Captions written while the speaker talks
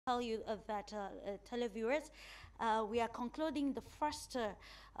tell you that, televiewers, we are concluding the first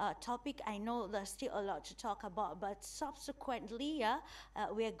topic. I know there's still a lot to talk about, but subsequently,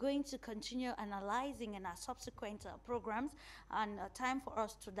 we are going to continue analyzing in our subsequent programs, and time for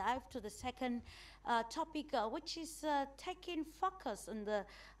us to dive to the second topic, which is taking focus on the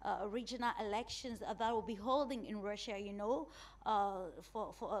regional elections that will be holding in Russia. You know,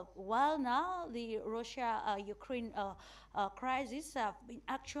 for a while now, the Russia-Ukraine crisis have been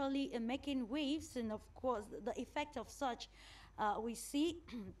actually making waves, and of course, the effect of such we see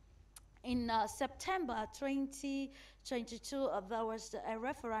in September 2022, there was a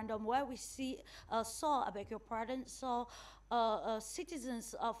referendum where we saw, I beg your pardon,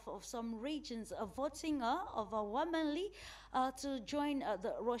 citizens of some regions voting overwhelmingly to join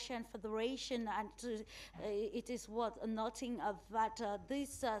the Russian Federation, and it is worth noting that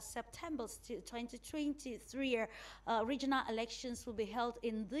this September 2023 regional elections will be held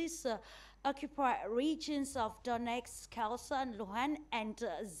in these occupied regions of Donetsk, Kherson, Luhansk, and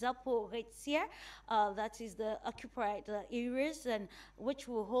Zaporizhzhia. That is the occupied areas, and which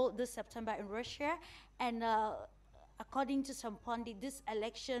will hold this September in Russia. And according to some pundits, this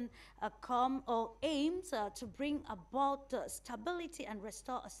election aims to bring about stability and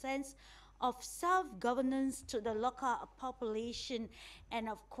restore a sense of self-governance to the local population, and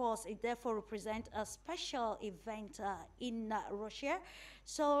of course it therefore represents a special event in Russia.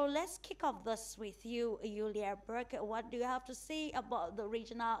 So let's kick off this with you, Julia Burke. What do you have to say about the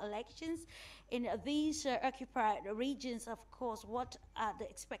regional elections in these occupied regions? Of course, what are the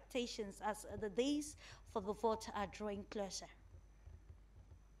expectations as the days for the vote are drawing closer?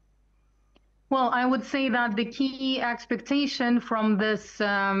 Well, I would say that the key expectation from this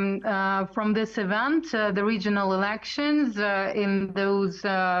event, the regional elections in those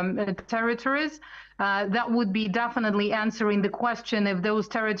territories, that would be definitely answering the question if those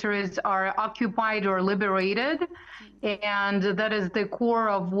territories are occupied or liberated. And that is the core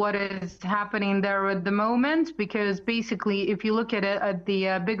of what is happening there at the moment, because basically, if you look at it at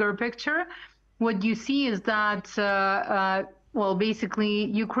the bigger picture, what you see is that well, basically,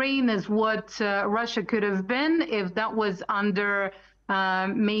 Ukraine is what Russia could have been if that was under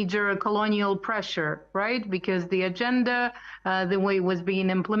major colonial pressure, right? Because the agenda, the way it was being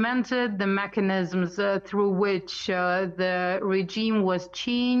implemented, the mechanisms through which the regime was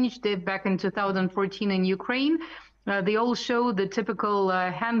changed back in 2014 in Ukraine, they all show the typical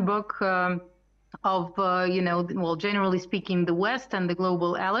handbook of, well, generally speaking, the West and the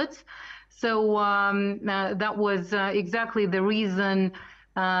global elites. So that was exactly the reason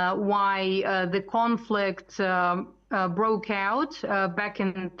why the conflict broke out back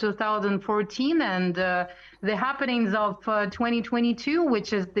in 2014, and the happenings of 2022,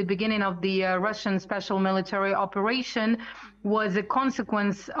 which is the beginning of the Russian special military operation, was a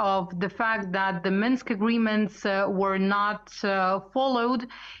consequence of the fact that the Minsk agreements were not followed,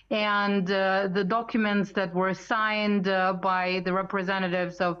 and the documents that were signed by the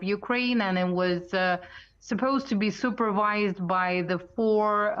representatives of Ukraine, and it was supposed to be supervised by the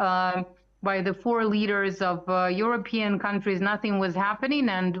four leaders of European countries. Nothing was happening,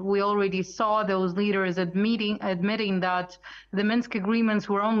 and we already saw those leaders admitting that the Minsk agreements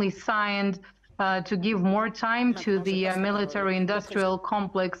were only signed to give more time to the military-industrial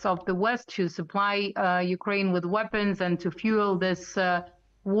complex of the West to supply Ukraine with weapons and to fuel this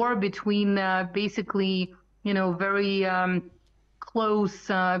war between basically, very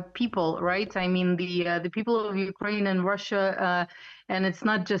close people, right? I mean, the people of Ukraine and Russia, and it's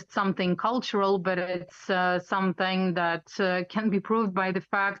not just something cultural, but it's something that can be proved by the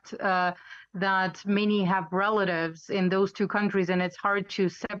fact that many have relatives in those two countries, and it's hard to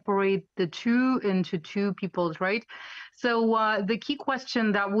separate the two into two peoples, right? So the key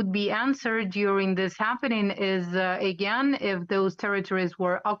question that would be answered during this happening is, again, if those territories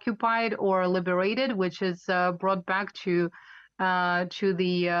were occupied or liberated, which is brought back to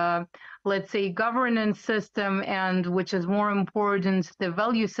the, let's say, governance system, and which is more important, the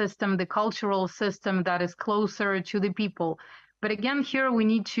value system, the cultural system that is closer to the people. But again, here we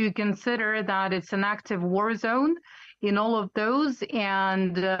need to consider that it's an active war zone in all of those,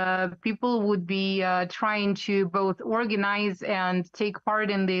 and people would be trying to both organize and take part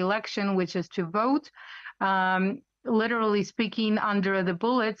in the election, which is to vote, literally speaking, under the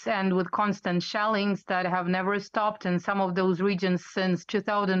bullets and with constant shellings that have never stopped in some of those regions since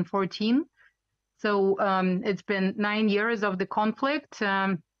 2014. So it's been 9 years of the conflict.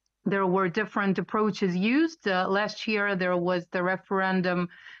 There were different approaches used. Last year, there was the referendum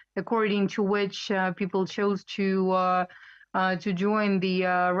according to which people chose to to join the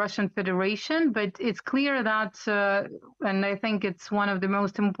Russian Federation. But it's clear that, and I think it's one of the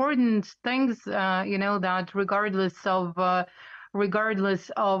most important things, that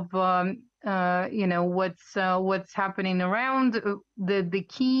regardless of what's happening around, the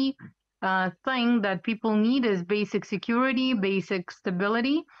key thing that people need is basic security, basic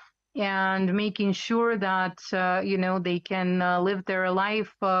stability, and making sure that they can live their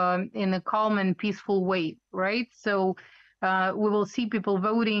life in a calm and peaceful way, right? So we will see people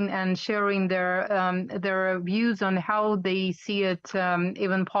voting and sharing their views on how they see it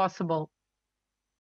even possible.